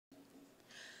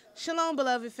Shalom,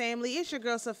 beloved family. It's your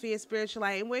girl, Sophia,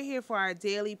 Spiritualite, and we're here for our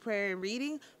daily prayer and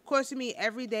reading. Of course, we meet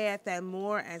every day at that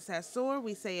Moor and Sassur.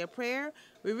 We say a prayer,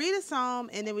 we read a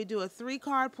psalm, and then we do a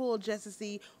 3-card pull just to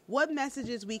see what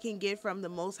messages we can get from the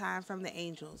Most High and from the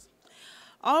angels.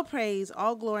 All praise,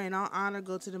 all glory, and all honor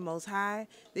go to the Most High,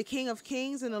 the King of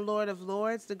kings and the Lord of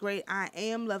lords, the great I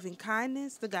am, loving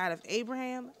kindness, the God of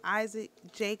Abraham, Isaac,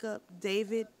 Jacob,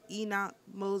 David, Enoch,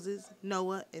 Moses,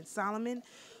 Noah, and Solomon.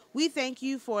 We thank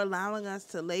you for allowing us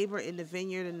to labor in the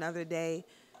vineyard another day.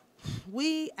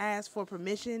 We ask for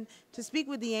permission to speak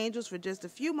with the angels for just a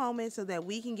few moments so that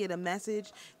we can get a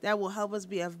message that will help us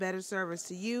be of better service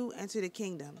to you and to the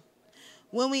kingdom.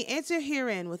 When we enter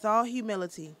herein with all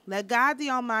humility, let God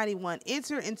the Almighty One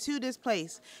enter into this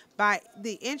place by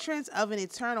the entrance of an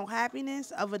eternal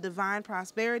happiness, of a divine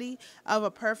prosperity, of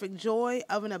a perfect joy,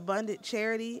 of an abundant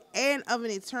charity, and of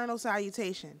an eternal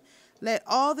salutation. Let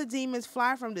all the demons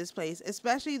fly from this place,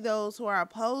 especially those who are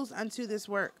opposed unto this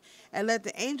work. And let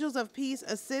the angels of peace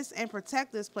assist and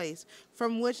protect this place,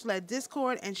 from which let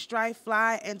discord and strife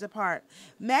fly and depart.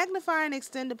 Magnify and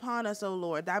extend upon us, O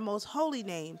Lord, thy most holy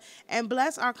name, and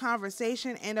bless our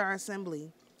conversation and our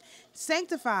assembly.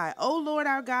 Sanctify, O Lord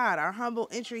our God, our humble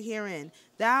entry herein,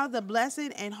 thou the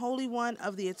blessed and holy one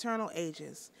of the eternal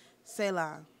ages.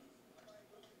 Selah.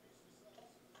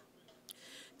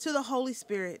 To the Holy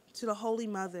Spirit, to the Holy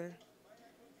Mother,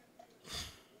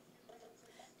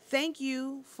 thank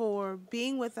you for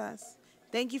being with us.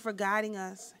 Thank you for guiding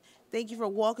us. Thank you for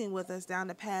walking with us down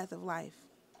the path of life.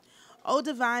 O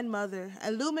Divine Mother,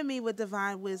 illumine me with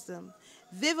divine wisdom.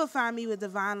 Vivify me with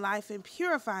divine life and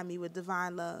purify me with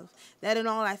divine love, that in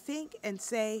all I think and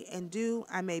say and do,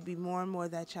 I may be more and more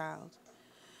thy child.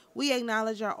 We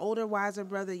acknowledge our older, wiser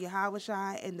brother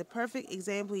Yahushua and the perfect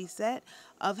example he set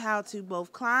of how to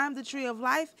both climb the tree of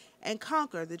life and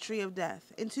conquer the tree of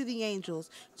death. And to the angels,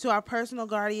 to our personal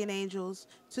guardian angels,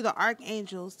 to the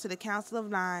archangels, to the council of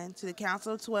 9, to the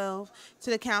council of 12, to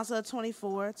the council of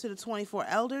 24, to the 24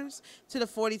 elders, to the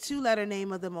 42-letter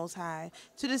name of the Most High,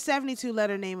 to the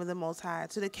 72-letter name of the Most High,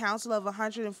 to the council of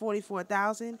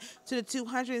 144,000, to the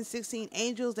 216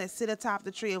 angels that sit atop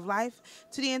the tree of life,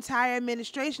 to the entire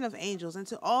administration of angels, and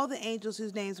to all the angels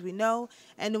whose names we know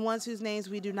and the ones whose names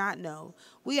we do not know.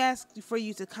 We ask for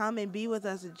you to come and be with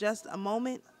us in just a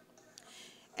moment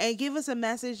and give us a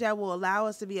message that will allow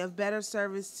us to be of better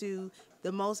service to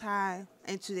the Most High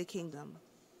and to the kingdom.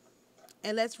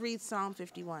 And let's read Psalm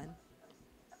 16,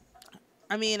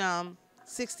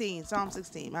 Psalm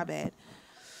 16, my bad.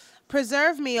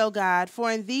 Preserve me, O God,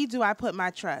 for in thee do I put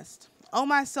my trust. O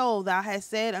my soul, thou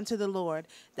hast said unto the Lord,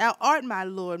 thou art my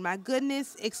Lord, my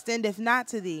goodness extendeth not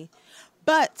to thee,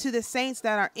 but to the saints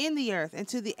that are in the earth, and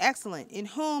to the excellent, in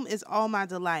whom is all my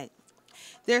delight.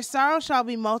 Their sorrow shall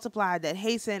be multiplied that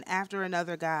hasten after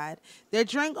another God. Their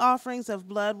drink offerings of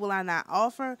blood will I not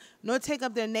offer, nor take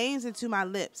up their names into my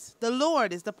lips. The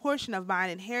Lord is the portion of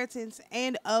mine inheritance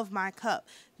and of my cup.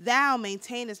 Thou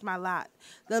maintainest my lot.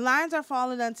 The lines are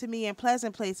fallen unto me in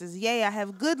pleasant places. Yea, I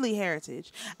have goodly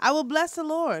heritage. I will bless the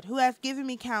Lord, who hath given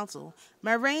me counsel.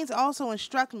 My reins also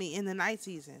instruct me in the night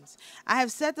seasons. I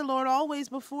have set the Lord always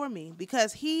before me.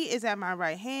 Because he is at my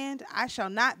right hand, I shall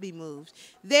not be moved.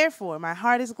 Therefore my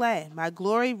heart is glad, my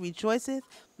glory rejoiceth.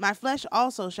 My flesh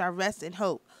also shall rest in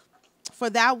hope.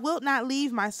 For thou wilt not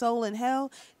leave my soul in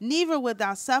hell, neither wilt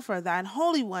thou suffer thine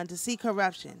Holy One to see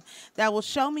corruption. Thou wilt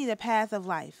show me the path of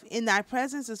life. In thy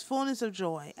presence is fullness of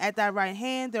joy. At thy right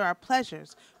hand there are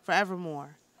pleasures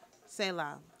forevermore.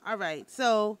 Selah. All right,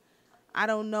 so I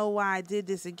don't know why I did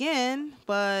this again,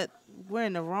 but we're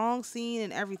in the wrong scene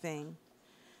and everything.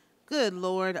 Good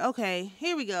Lord. Okay,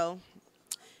 here we go.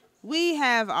 We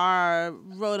have our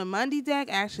Rota Mundi deck.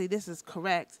 Actually, this is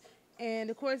correct. And,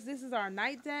 of course, this is our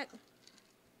night deck.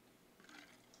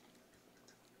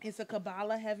 It's a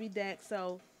Kabbalah heavy deck,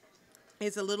 so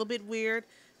it's a little bit weird,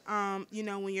 you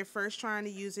know, when you're first trying to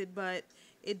use it, but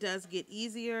it does get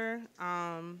easier,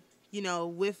 you know,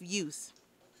 with use.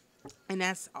 And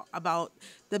that's about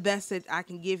the best that I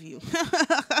can give you.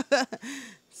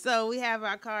 So we have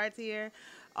our cards here.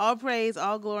 All praise,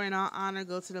 all glory, and all honor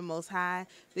go to the Most High,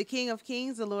 the King of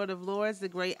kings, the Lord of lords, the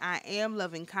great I am,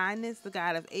 loving kindness, the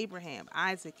God of Abraham,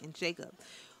 Isaac, and Jacob.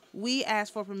 We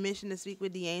ask for permission to speak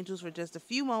with the angels for just a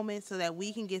few moments so that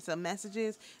we can get some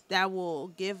messages that will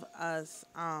give us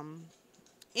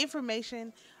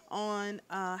information on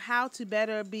how to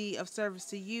better be of service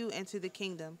to you and to the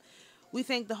kingdom. We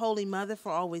thank the Holy Mother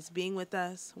for always being with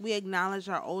us. We acknowledge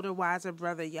our older, wiser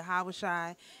brother,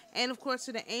 Yahushua, and, of course,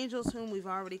 to the angels whom we've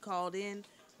already called in.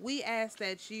 We ask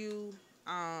that you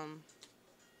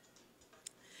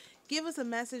give us a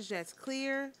message that's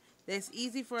clear, that's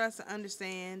easy for us to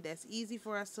understand, that's easy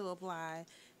for us to apply,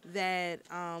 that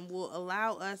will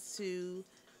allow us to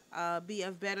be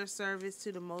of better service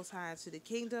to the Most High and to the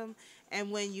kingdom.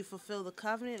 And when you fulfill the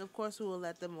covenant, of course, we will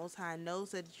let the Most High know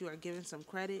so that you are given some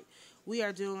credit. We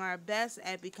are doing our best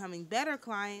at becoming better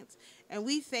clients, and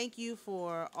we thank you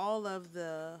for all of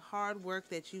the hard work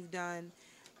that you've done.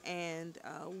 And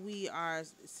we are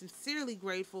sincerely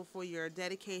grateful for your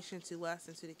dedication to us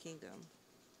and to the kingdom.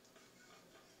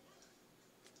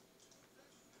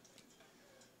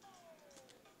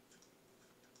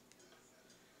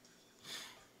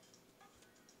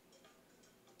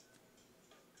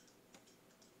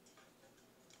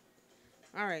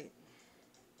 All right.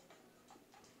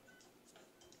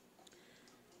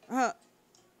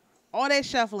 All that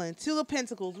shuffling. Two of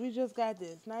Pentacles. We just got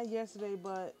this. Not yesterday,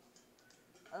 but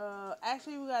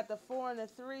actually we got the 4 and the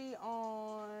 3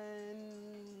 on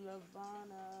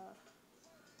Lavana.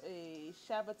 A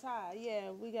Shabbatai.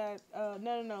 Yeah, we got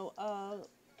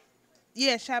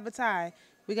yeah, Shabbatai.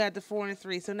 We got the 4 and the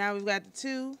 3. So now we've got the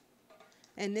 2.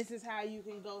 And this is how you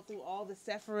can go through all the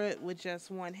Sephirot with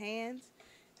just one hand.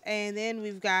 And then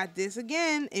we've got this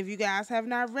again. If you guys have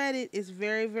not read it, it's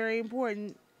very, very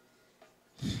important.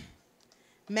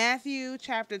 Matthew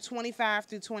chapter 25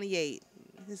 through 28.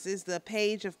 This is the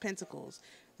page of Pentacles.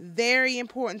 Very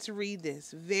important to read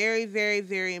this. Very, very,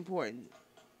 very important.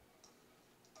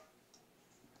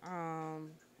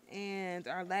 And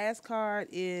our last card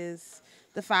is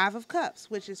the 5 of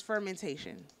Cups, which is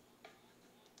fermentation.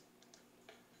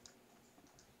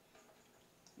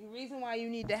 The reason why you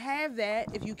need to have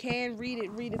that, if you can read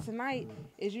it tonight,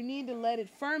 is you need to let it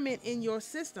ferment in your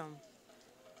system.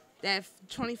 That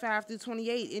 25 through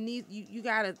 28, it needs you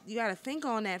gotta think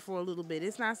on that for a little bit.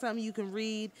 It's not something you can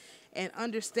read and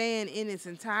understand in its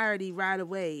entirety right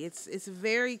away. It's a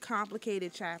very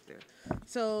complicated chapter.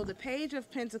 So the Page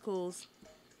of Pentacles.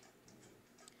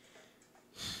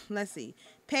 Let's see.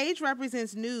 Page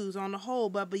represents news on the whole,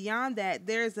 but beyond that,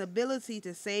 there's the ability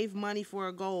to save money for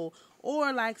a goal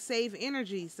or like save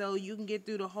energy, so you can get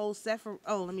through the whole Sephir.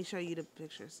 Oh, let me show you the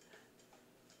pictures.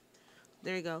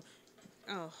 There you go.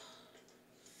 Oh,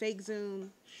 fake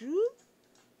zoom.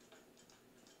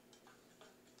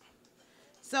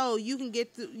 So you can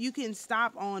get through. You can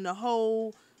stop on the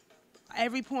whole.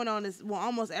 Every point on this. Well,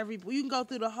 almost every. You can go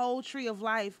through the whole tree of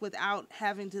life without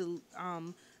having to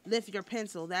lift your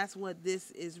pencil. That's what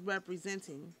this is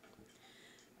representing.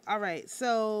 All right,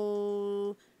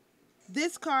 so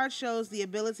this card shows the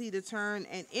ability to turn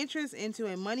an interest into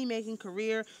a money-making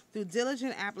career through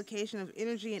diligent application of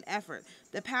energy and effort.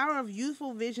 The power of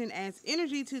youthful vision adds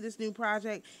energy to this new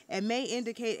project and may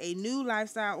indicate a new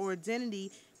lifestyle or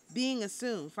identity being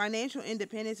assumed. Financial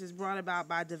independence is brought about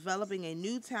by developing a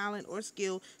new talent or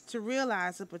skill to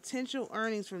realize the potential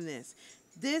earnings from this.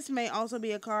 This may also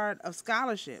be a card of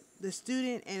scholarship, the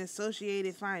student and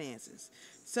associated finances.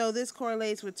 So this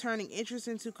correlates with turning interest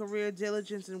into career,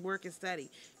 diligence, and work and study.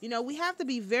 You know, we have to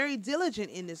be very diligent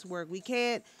in this work. You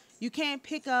can't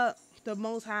pick up the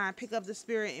Most High, pick up the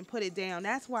Spirit, and put it down.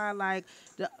 That's why, like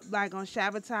on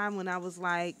Shabbat time, when I was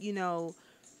like, you know,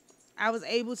 I was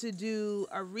able to do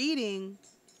a reading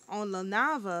on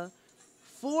Lanava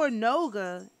for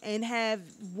Noga and have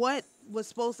what was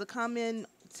supposed to come in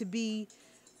to be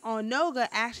on Noga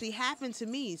actually happened to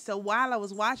me. So while I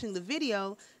was watching the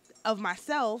video of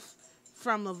myself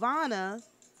from Lavana,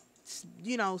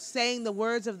 you know, saying the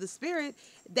words of the Spirit,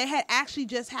 they had actually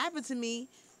just happened to me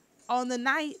on the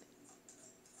night.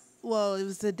 Well, it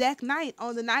was the deck night,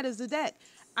 on the night of the deck.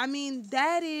 I mean,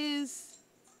 that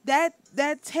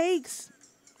takes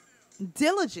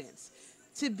diligence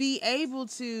to be able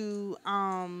to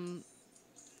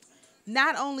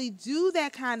not only do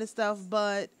that kind of stuff,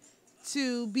 but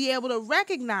to be able to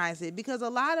recognize it. Because a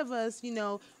lot of us, you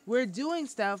know, we're doing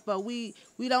stuff, but we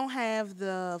don't have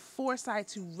the foresight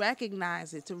to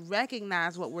recognize it, to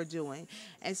recognize what we're doing.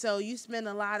 And so you spend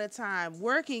a lot of time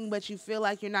working, but you feel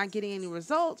like you're not getting any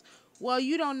results. Well,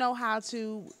 you don't know how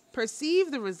to perceive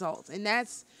the results. And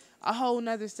that's a whole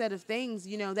nother set of things,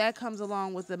 you know, that comes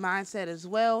along with the mindset as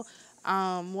well.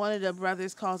 One of the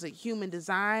brothers calls it human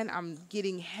design. I'm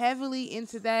getting heavily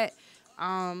into that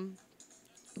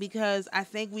because I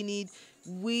think we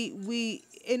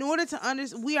in order to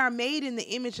understand, we are made in the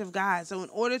image of God. So in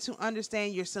order to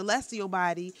understand your celestial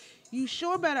body, you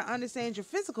sure better understand your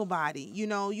physical body. You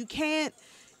know, you can't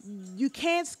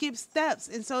skip steps.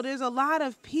 And so there's a lot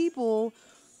of people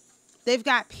They've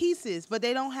got pieces, but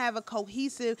they don't have a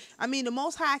cohesive. I mean, the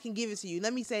Most High can give it to you.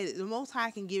 Let me say that the Most High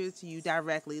can give it to you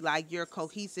directly, like your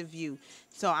cohesive view.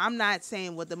 So I'm not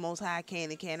saying what the Most High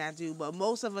can and cannot do, but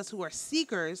most of us who are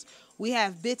seekers, we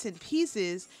have bits and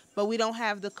pieces, but we don't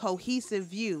have the cohesive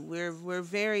view.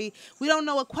 We don't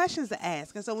know what questions to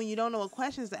ask. And so when you don't know what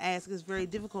questions to ask, it's very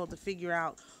difficult to figure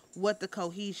out what the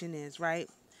cohesion is, right?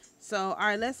 So, all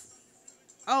right,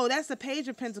 that's the Page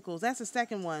of Pentacles. That's the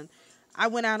second one. I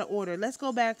went out of order. Let's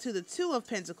go back to the Two of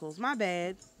Pentacles. My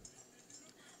bad.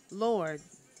 Lord.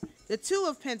 The Two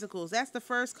of Pentacles. That's the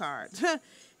first card.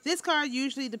 This card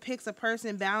usually depicts a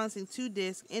person balancing two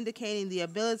discs, indicating the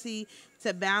ability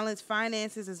to balance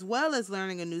finances as well as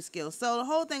learning a new skill. So the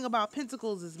whole thing about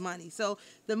Pentacles is money. So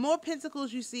the more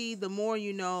Pentacles you see, the more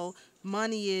you know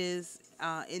money is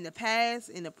in the past,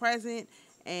 in the present,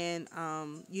 and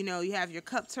you know, you have your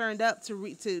cup turned up to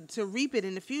reap it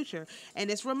in the future. And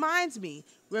this reminds me,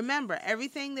 remember,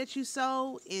 everything that you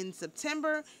sow in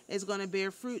September is going to bear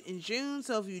fruit in June.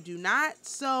 So if you do not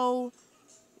sow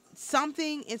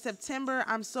something in September,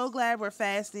 I'm so glad we're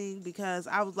fasting, because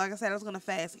like I said, I was going to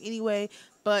fast anyway.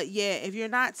 But yeah, if you're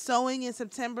not sowing in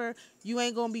September, you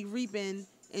ain't going to be reaping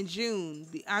in June.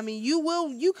 I mean,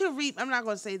 you could reap. I'm not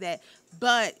going to say that,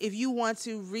 but if you want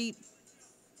to reap,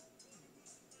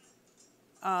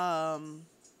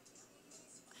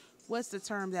 what's the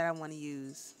term that I want to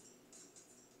use?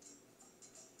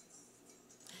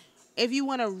 If you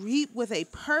want to reap with a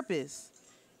purpose,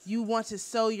 you want to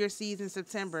sow your seeds in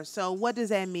September. So what does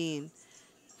that mean?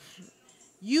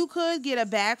 You could get a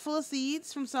bag full of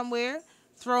seeds from somewhere,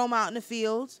 throw them out in the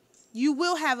fields. You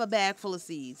will have a bag full of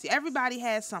seeds. Everybody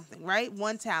has something, right?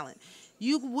 One talent.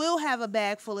 You will have a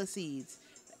bag full of seeds,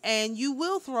 and you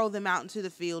will throw them out into the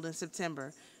field in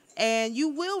September, and you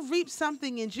will reap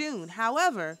something in June.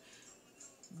 However,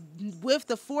 with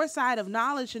the foresight of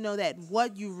knowledge to know that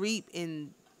what you reap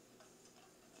in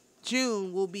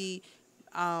June will be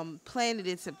planted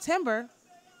in September,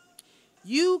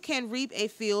 you can reap a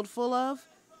field full of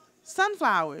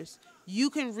sunflowers. You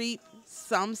can reap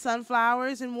some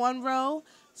sunflowers in one row,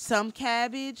 some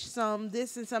cabbage, some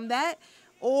this and some that,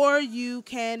 or you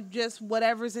can just,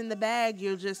 whatever's in the bag,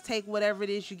 you'll just take whatever it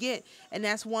is you get. And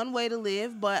that's one way to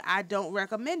live, but I don't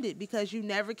recommend it, because you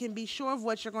never can be sure of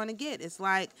what you're going to get. It's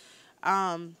like,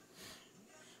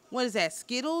 what is that,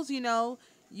 Skittles? You know,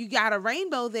 you got a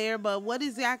rainbow there, but what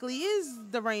exactly is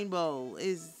the rainbow?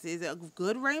 Is it a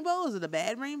good rainbow? Is it a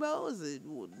bad rainbow?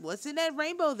 What's in that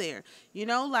rainbow there? You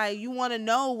know, like, you want to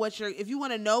know if you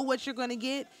want to know what you're going to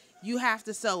get, you have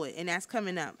to sow it, and that's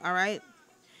coming up. All right.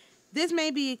 This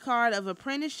may be a card of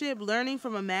apprenticeship, learning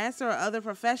from a master or other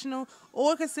professional,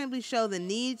 or it could simply show the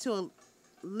need to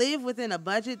live within a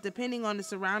budget, depending on the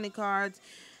surrounding cards.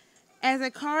 As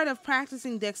a card of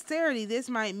practicing dexterity, this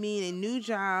might mean a new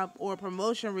job or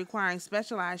promotion requiring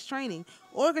specialized training,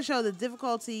 or it could show the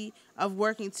difficulty of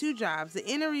working two jobs. The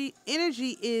energy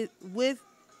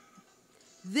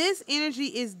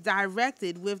is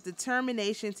directed with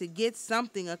determination to get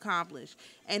something accomplished.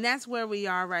 And that's where we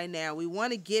are right now. We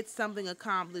want to get something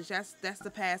accomplished. That's the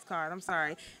past card. I'm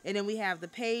sorry. And then we have the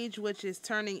Page, which is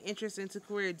turning interest into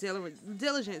career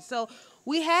diligence. So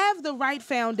we have the right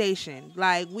foundation.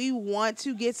 Like, we want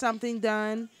to get something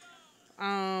done.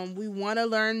 We want to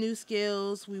learn new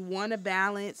skills. We want to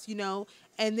balance, you know.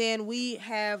 And then we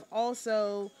have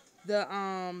also the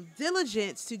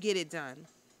diligence to get it done.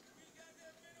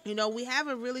 You know, we have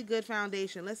a really good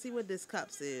foundation. Let's see what this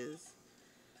Cups is.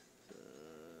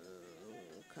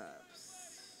 Cups,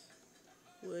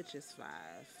 which is 5.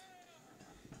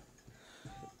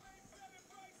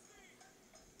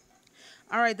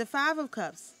 All right, the 5 of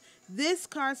Cups. This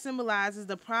card symbolizes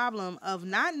the problem of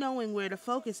not knowing where to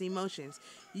focus emotions.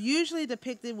 Usually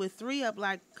depicted with 3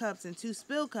 upright cups and 2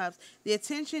 spilled cups, the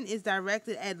attention is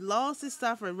directed at losses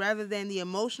suffered rather than the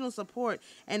emotional support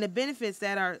and the benefits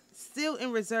that are still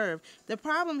in reserve. The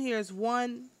problem here is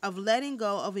one of letting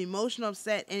go of emotional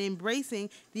upset and embracing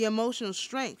the emotional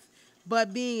strength,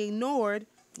 but being ignored,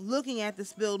 looking at the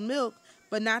spilled milk,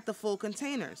 but not the full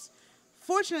containers.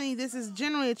 Fortunately, this is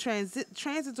generally a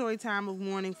transitory time of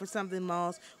mourning for something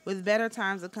lost, with better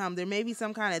times to come. There may be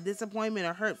some kind of disappointment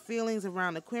or hurt feelings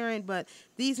around the clearing, but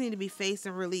these need to be faced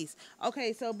and released.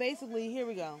 Okay, so basically, here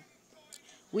we go.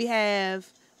 We have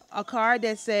a card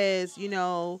that says, you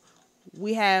know,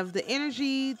 we have the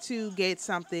energy to get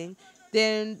something.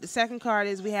 Then the second card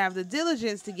is we have the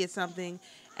diligence to get something.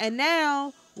 And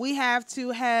now we have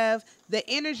to have the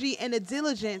energy and the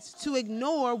diligence to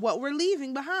ignore what we're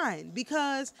leaving behind,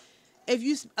 because if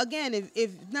you, again,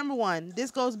 if number one, I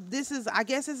guess this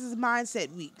is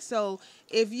mindset week. So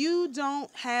if you don't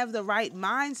have the right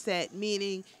mindset,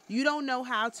 meaning you don't know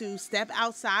how to step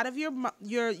outside of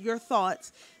your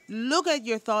thoughts, look at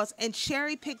your thoughts and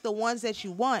cherry pick the ones that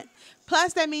you want.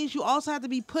 Plus, that means you also have to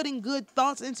be putting good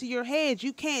thoughts into your head.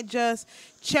 You can't just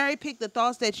cherry pick the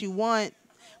thoughts that you want,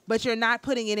 but you're not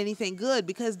putting in anything good,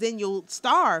 because then you'll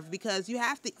starve, because you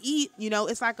have to eat.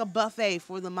 It's like a buffet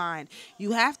for the mind.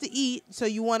 You have to eat, so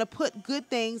you want to put good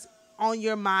things on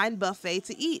your mind buffet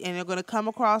to eat, and they're going to come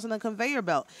across on a conveyor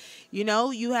belt.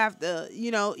 You have to,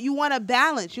 you want a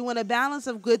balance. You want a balance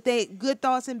of good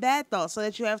thoughts and bad thoughts, so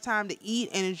that you have time to eat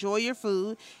and enjoy your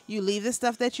food. You leave the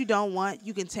stuff that you don't want.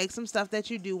 You can take some stuff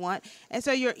that you do want. And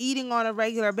so you're eating on a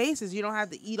regular basis. You don't have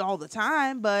to eat all the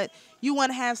time, but you want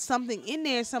to have something in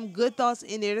there, some good thoughts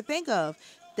in there to think of.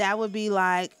 That would be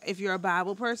like, if you're a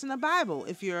Bible person, a Bible.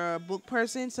 If you're a book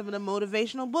person, some of the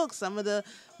motivational books, some of the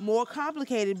more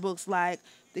complicated books like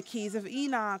The Keys of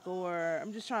Enoch, or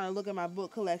I'm just trying to look at my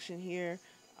book collection here.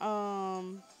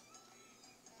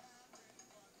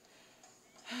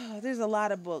 There's a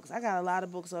lot of books. I got a lot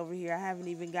of books over here I haven't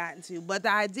even gotten to. But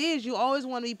the idea is you always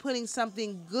want to be putting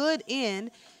something good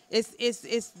in.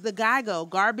 It's the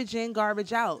garbage in,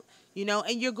 garbage out.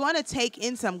 And you're going to take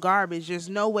in some garbage. There's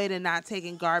no way to not take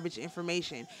in garbage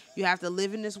information. You have to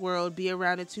live in this world, be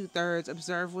around the 2/3,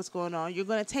 observe what's going on. You're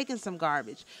going to take in some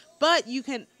garbage. But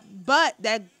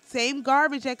that same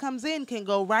garbage that comes in can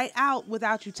go right out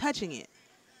without you touching it.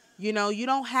 You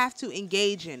don't have to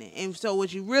engage in it. And so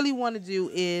what you really want to do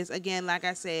is, again, like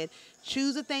I said,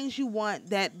 choose the things you want,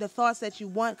 the thoughts that you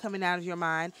want coming out of your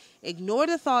mind. Ignore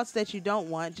the thoughts that you don't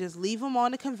want. Just leave them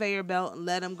on the conveyor belt and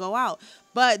let them go out.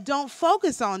 But don't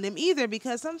focus on them either,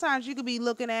 because sometimes you could be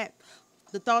looking at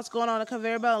the thoughts going on the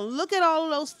conveyor belt and look at all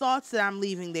of those thoughts that I'm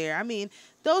leaving there. I mean,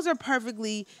 those are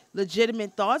perfectly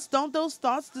legitimate thoughts. Don't those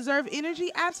thoughts deserve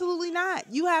energy? Absolutely not.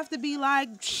 You have to be like,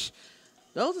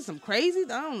 those are some crazy,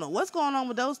 I don't know what's going on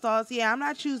with those thoughts. Yeah, I'm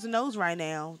not choosing those right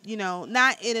now.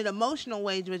 Not in an emotional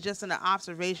way, but just in an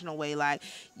observational way. Like,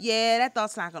 yeah, that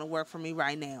thought's not going to work for me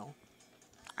right now.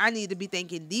 I need to be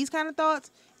thinking these kind of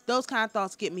thoughts. Those kind of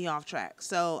thoughts get me off track.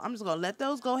 So I'm just going to let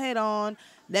those go head on.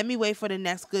 Let me wait for the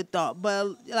next good thought.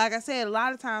 But like I said, a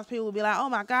lot of times people will be like, oh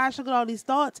my gosh, look at all these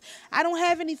thoughts. I don't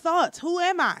have any thoughts. Who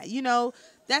am I?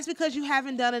 That's because you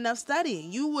haven't done enough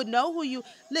studying. You would know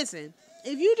listen,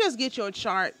 if you just get your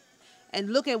chart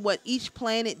and look at what each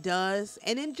planet does,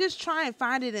 and then just try and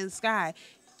find it in the sky,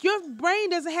 your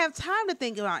brain doesn't have time to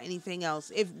think about anything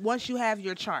else once you have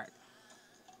your chart.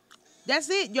 That's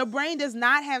it. Your brain does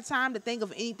not have time to think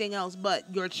of anything else but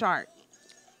your chart.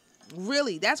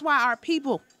 Really. That's why our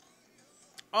people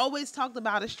always talked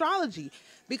about astrology,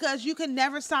 because you can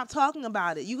never stop talking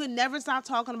about it. You can never stop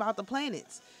talking about the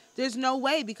planets. There's no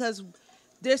way, because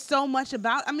there's so much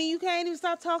about, you can't even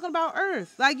stop talking about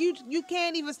Earth. Like, you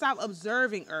can't even stop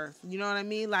observing Earth. You know what I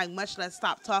mean? Like, much less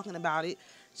stop talking about it.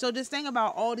 So just think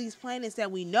about all these planets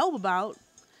that we know about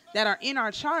that are in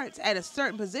our charts at a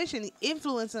certain position,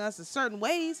 influencing us in certain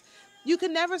ways. You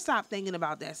can never stop thinking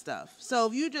about that stuff. So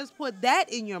if you just put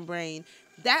that in your brain,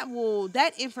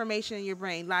 that information in your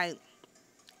brain, like,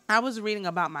 I was reading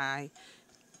about my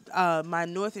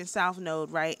North and South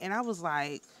node, right? And I was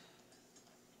like,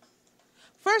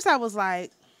 first I was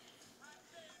like,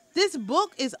 this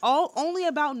book is only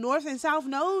about North and South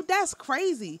node? That's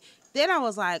crazy. Then I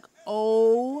was like,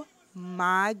 oh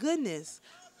my goodness.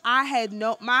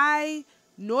 My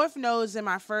North node's in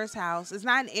my first house. It's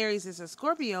not an Aries, it's a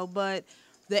Scorpio, but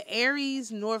the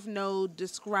Aries North node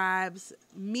describes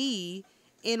me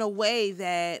in a way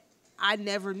that I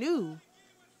never knew.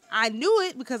 I knew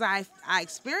it because I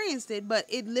experienced it, but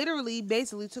it literally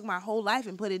basically took my whole life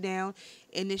and put it down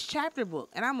in this chapter book.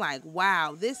 And I'm like,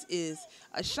 wow, this is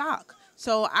a shock.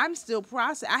 So I'm still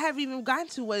processing. I haven't even gotten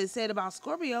to what it said about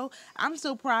Scorpio. I'm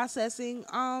still processing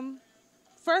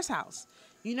first house.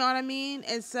 You know what I mean?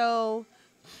 And so,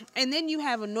 and then you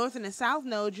have a North and a South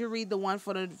node. You read the one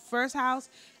for the first house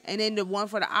and then the one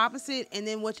for the opposite, and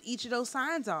then what each of those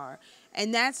signs are.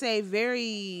 And that's a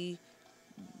very,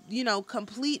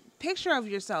 complete picture of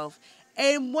yourself.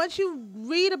 And once you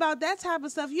read about that type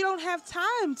of stuff, you don't have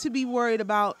time to be worried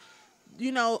about,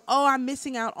 oh, I'm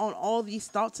missing out on all these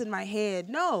thoughts in my head.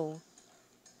 No,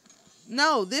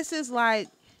 this is like,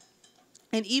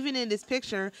 and even in this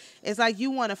picture, it's like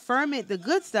you want to ferment the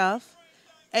good stuff,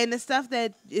 and the stuff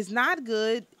that is not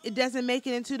good, it doesn't make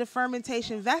it into the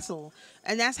fermentation vessel.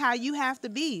 And that's how you have to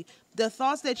be. The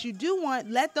thoughts that you do want,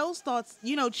 let those thoughts,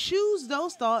 choose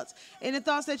those thoughts. And the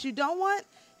thoughts that you don't want,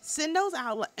 send those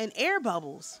out in air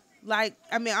bubbles. Like,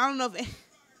 I don't know if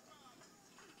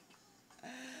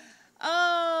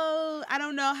Oh, I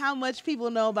don't know how much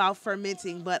people know about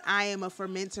fermenting, but I am a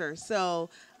fermenter. So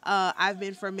I've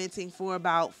been fermenting for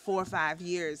about 4 or 5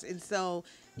 years. And so,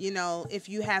 you know, if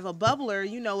you have a bubbler,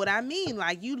 you know what I mean.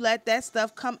 Like, you let that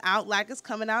stuff come out like it's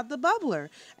coming out the bubbler.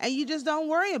 And you just don't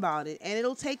worry about it. And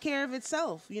it'll take care of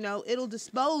itself. You know, it'll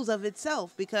dispose of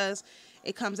itself because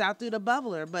it comes out through the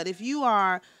bubbler. But if you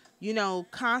are, you know,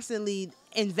 constantly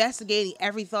investigating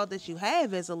every thought that you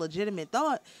have as a legitimate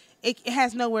thought, it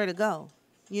has nowhere to go,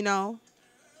 you know?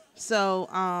 So,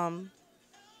 I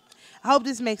hope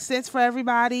this makes sense for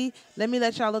everybody. Let me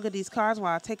let y'all look at these cards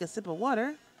while I take a sip of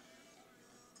water.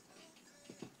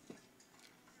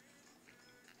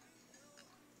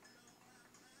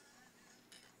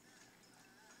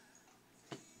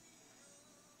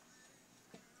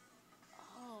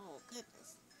 Oh,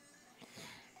 goodness.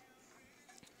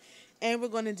 And we're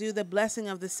going to do the blessing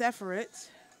of the Sephiroth.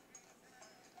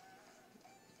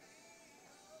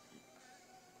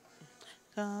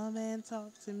 Come and talk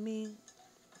to me.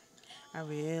 I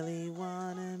really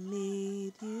want to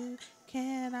meet you.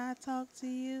 Can I talk to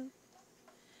you?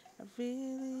 I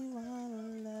really want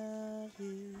to love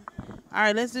you. All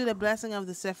right, let's do the blessing of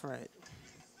the Sephiroth.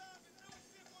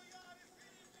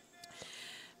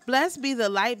 Blessed be the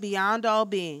light beyond all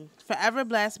being. Forever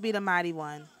blessed be the mighty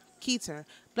one. Keter.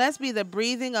 Blessed be the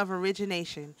breathing of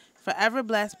origination. Forever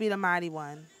blessed be the mighty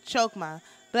one. Chokmah.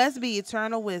 Blessed be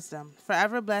eternal wisdom.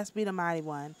 Forever blessed be the mighty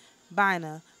one.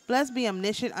 Bina. Blessed be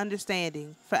omniscient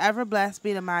understanding. Forever blessed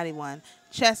be the mighty one.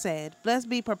 Chesed. Blessed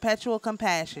be perpetual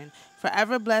compassion.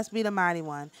 Forever blessed be the mighty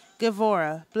one.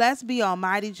 Gevurah. Blessed be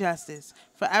almighty justice.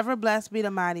 Forever blessed be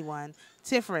the mighty one.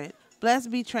 Tiferet. Blessed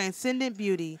be transcendent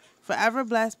beauty. Forever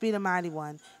blessed be the mighty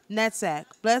one. Netzach.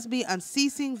 Blessed be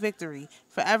unceasing victory.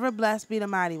 Forever blessed be the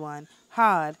mighty one.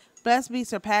 Had. Blessed be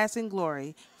surpassing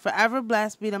glory. Forever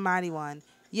blessed be the mighty one.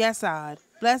 Yesod.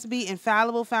 Blessed be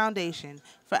infallible foundation.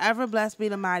 Forever blessed be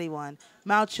the mighty one.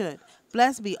 Malchut.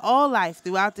 Blessed be all life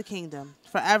throughout the kingdom.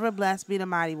 Forever blessed be the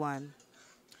mighty one.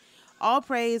 All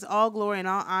praise, all glory, and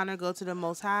all honor go to the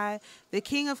Most High, the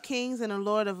King of kings and the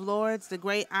Lord of lords, the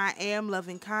great I am,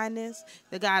 loving kindness,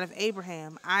 the God of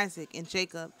Abraham, Isaac, and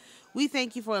Jacob. We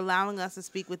thank you for allowing us to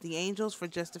speak with the angels for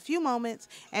just a few moments,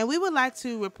 and we would like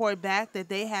to report back that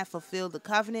they have fulfilled the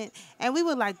covenant, and we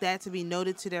would like that to be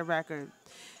noted to their record.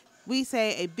 We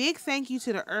say a big thank you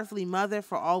to the earthly mother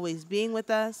for always being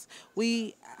with us.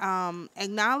 We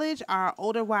acknowledge our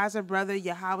older, wiser brother,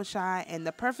 Yahushua, and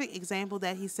the perfect example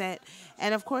that he set.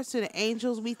 And, of course, to the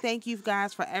angels, we thank you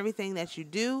guys for everything that you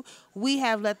do. We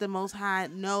have let the Most High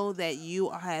know that you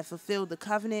have fulfilled the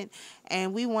covenant.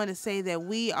 And we want to say that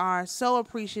we are so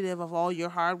appreciative of all your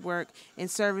hard work in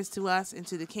service to us and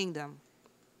to the kingdom.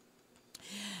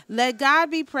 Let God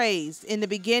be praised in the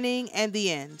beginning and the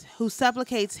end. Who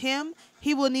supplicates him,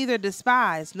 he will neither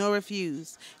despise nor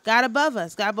refuse. God above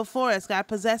us, God before us, God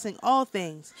possessing all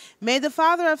things. May the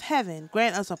Father of heaven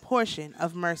grant us a portion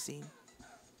of mercy.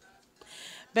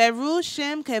 Beru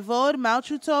Shem Kevod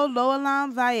Malchuto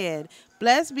Lo'olam Vayed.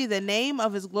 Blessed be the name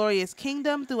of his glorious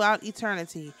kingdom throughout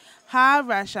eternity. Ha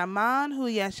Rashaman Hu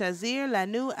Yashazir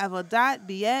Lanu Avodat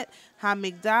Biet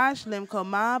HaMikdash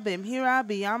Limkoma Bimhira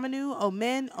Biyamanu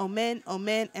Omen Omen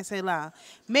Omen and Selah.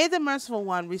 May the merciful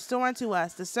one restore unto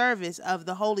us the service of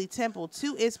the holy temple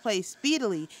to its place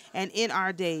speedily and in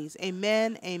our days.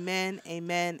 Amen, amen,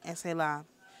 amen, and Selah.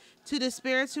 To the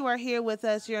spirits who are here with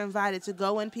us, you're invited to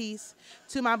go in peace.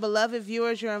 To my beloved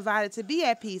viewers, you're invited to be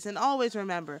at peace. And always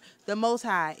remember, the Most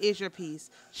High is your peace.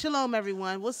 Shalom,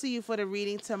 everyone. We'll see you for the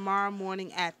reading tomorrow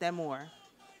morning at that more.